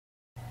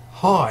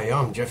Hi,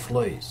 I'm Jeff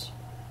Lees.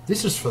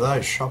 This is for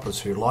those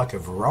shoppers who like a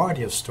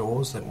variety of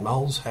stores that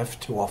Malls have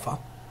to offer,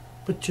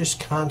 but just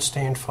can't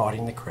stand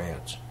fighting the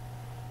crowds.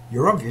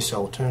 Your obvious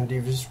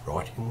alternative is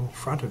right in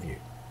front of you.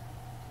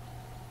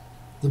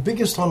 The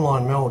biggest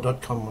online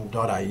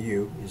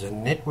mall.com.au is a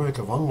network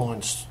of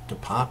online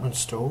department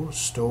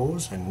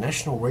stores and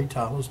national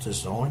retailers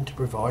designed to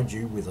provide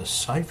you with a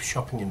safe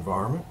shopping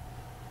environment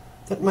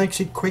that makes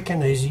it quick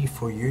and easy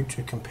for you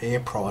to compare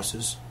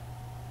prices,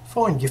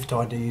 find gift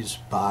ideas,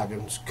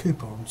 bargains,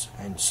 coupons,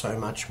 and so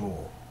much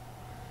more.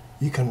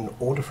 You can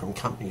order from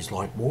companies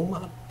like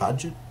Wal-Mart,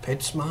 Budget,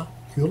 Petsmart,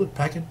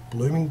 Hewlett-Packard,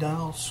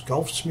 Bloomingdale's,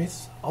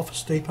 Golfsmith,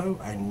 Office Depot,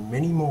 and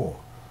many more.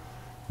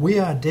 We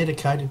are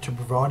dedicated to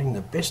providing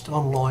the best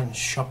online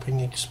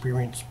shopping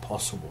experience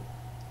possible.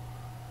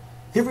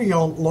 Every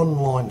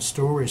online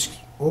store is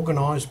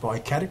organised by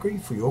category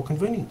for your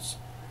convenience.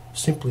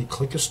 Simply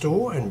click a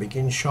store and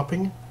begin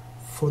shopping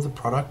for the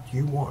product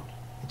you want.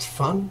 It's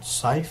fun,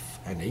 safe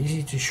and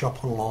easy to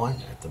shop online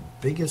at the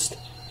biggest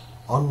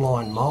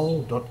online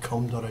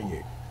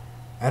mall.com.au.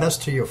 Add us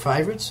to your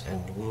favourites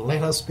and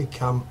let us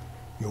become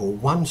your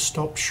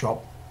one-stop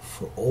shop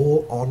for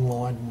all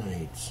online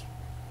needs.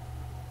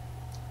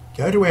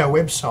 Go to our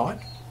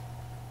website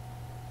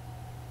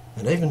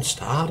and even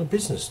start a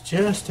business.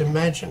 Just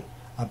imagine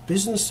a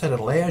business that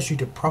allows you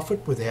to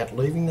profit without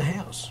leaving the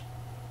house.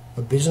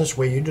 A business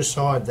where you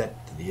decide that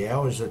the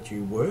hours that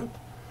you work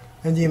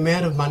and the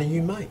amount of money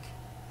you make.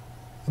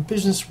 A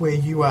business where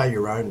you are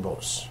your own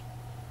boss,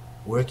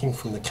 working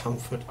from the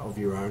comfort of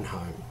your own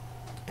home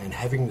and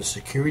having the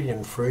security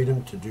and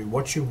freedom to do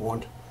what you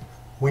want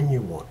when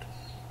you want.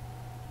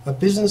 A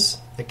business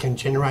that can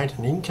generate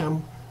an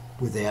income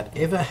without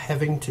ever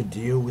having to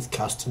deal with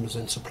customers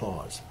and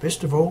suppliers.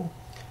 Best of all,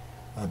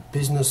 a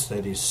business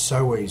that is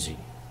so easy.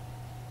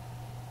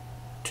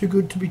 Too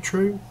good to be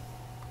true?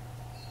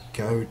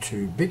 Go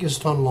to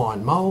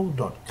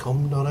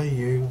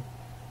biggestonlinemall.com.au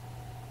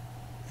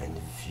and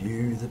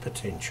view the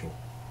potential.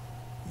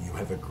 You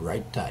have a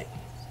great day.